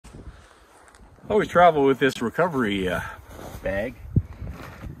I always travel with this recovery bag,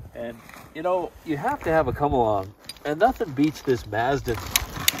 and you know, you have to have a come along, and nothing beats this Mazda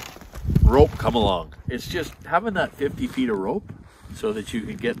rope come along. It's just having that 50 feet of rope so that you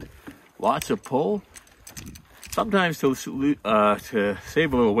can get lots of pull. Sometimes to save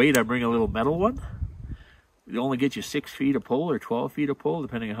a little weight, I bring a little metal one. It only gets you 6 feet of pull or 12 feet of pull,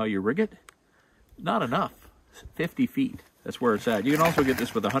 depending on how you rig it. Not enough. 50 feet. That's where it's at. You can also get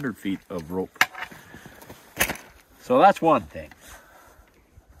this with 100 feet of rope. So that's one thing.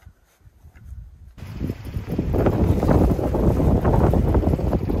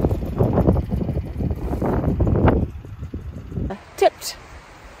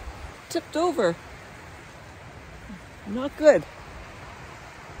 Tipped over. Not good.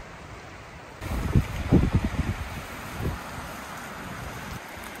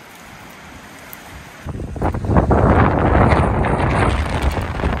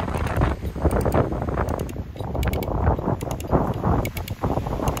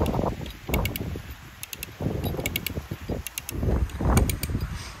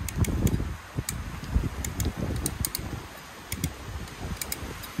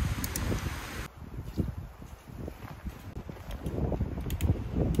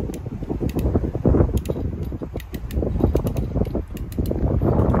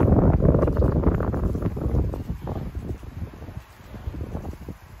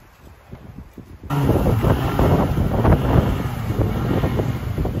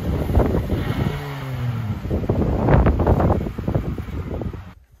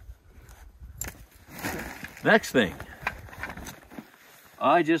 Next thing,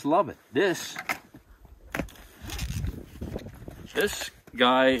 I just love it. This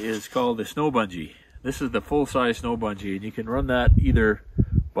guy is called the snow bungee. This is the full-size snow bungee, and you can run that either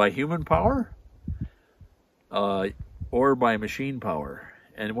by human power or by machine power.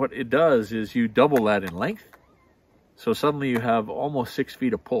 And what it does is you double that in length, so suddenly you have almost 6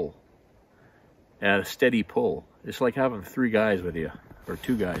 feet of pull and a steady pull. It's like having 3 guys with you or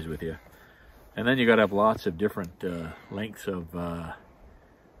 2 guys with you. And then you got to have lots of different lengths of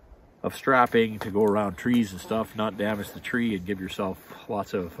strapping to go around trees and stuff, not damage the tree, and give yourself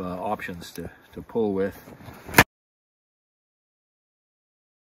lots of options to pull with.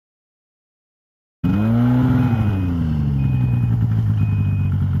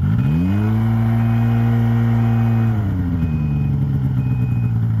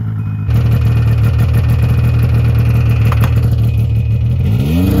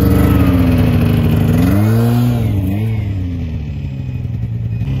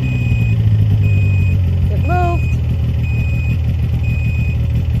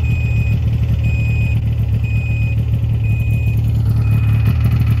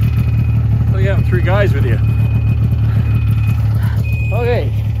 Three guys with you. Okay,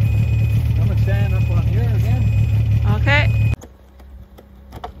 I'm gonna stand up on here again. Okay.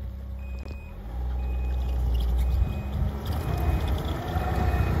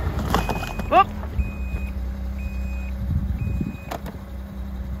 Whoop.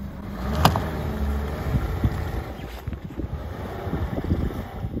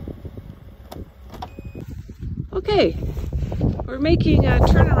 Okay, we're making a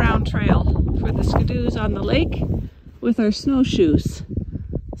turnaround trail for the skidoos on the lake with our snowshoes,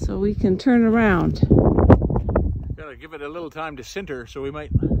 so we can turn around. Gotta give it a little time to sinter, so we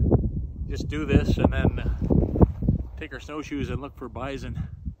might just do this and then take our snowshoes and look for bison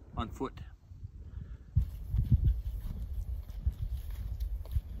on foot.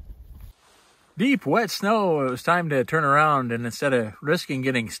 Deep, wet snow. It was time to turn around, and instead of risking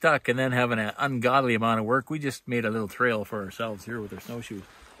getting stuck and then having an ungodly amount of work, we just made a little trail for ourselves here with our snowshoes.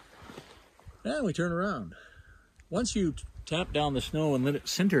 And we turn around. Once you tap down the snow and let it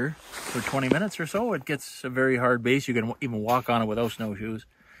sinter for 20 minutes or so, it gets a very hard base. You can even walk on it without snowshoes.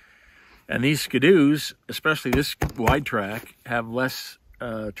 And these skidoos, especially this wide track, have less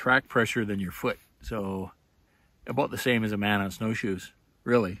track pressure than your foot. So about the same as a man on snowshoes,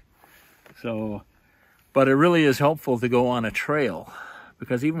 really. So, but it really is helpful to go on a trail,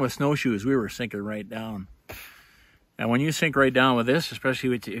 because even with snowshoes, we were sinking right down. And when you sink right down with this,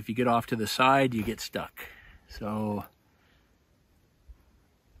 especially if you get off to the side, you get stuck. So,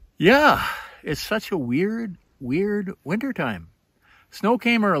 yeah, it's such a weird winter time. Snow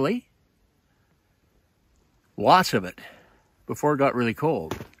came early, lots of it, before it got really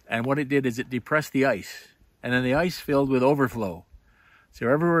cold. And what it did is it depressed the ice, and then the ice filled with overflow. So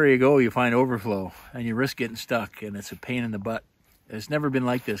everywhere you go, you find overflow, and you risk getting stuck, and it's a pain in the butt. It's never been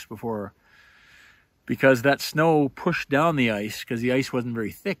like this before, because that snow pushed down the ice, because the ice wasn't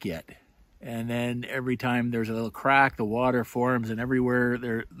very thick yet. And then every time there's a little crack, the water forms, and everywhere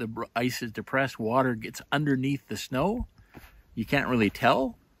the ice is depressed, water gets underneath the snow. You can't really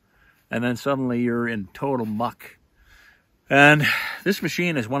tell. And then suddenly you're in total muck. And this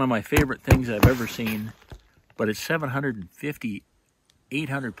machine is one of my favorite things I've ever seen, but it's 750,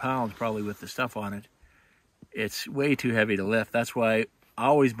 800 pounds probably with the stuff on it. It's way too heavy to lift. That's why I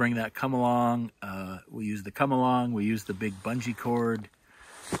always bring that come along. We use the come along, we use the big bungee cord.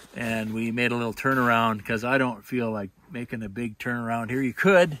 And we made a little turnaround because I don't feel like making a big turnaround here. You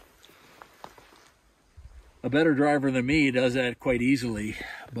could. A better driver than me does that quite easily,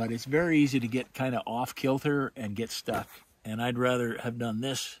 but it's very easy to get kind of off kilter and get stuck. And I'd rather have done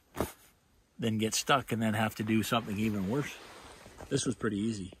this than get stuck and then have to do something even worse. This was pretty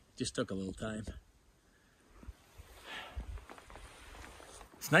easy. Just took a little time.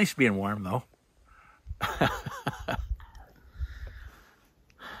 It's nice being warm though.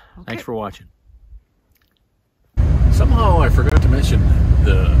 Okay. Thanks for watching. Somehow I forgot to mention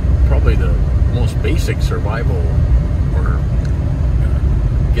probably the most basic survival or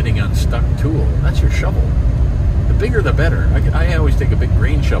getting unstuck tool. That's your shovel. The bigger the better. I always take a big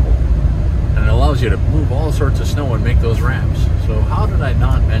grain shovel, and it allows you to move all sorts of snow and make those ramps. So how did I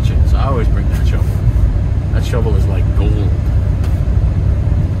not mention this? I always bring that shovel. That shovel is like gold.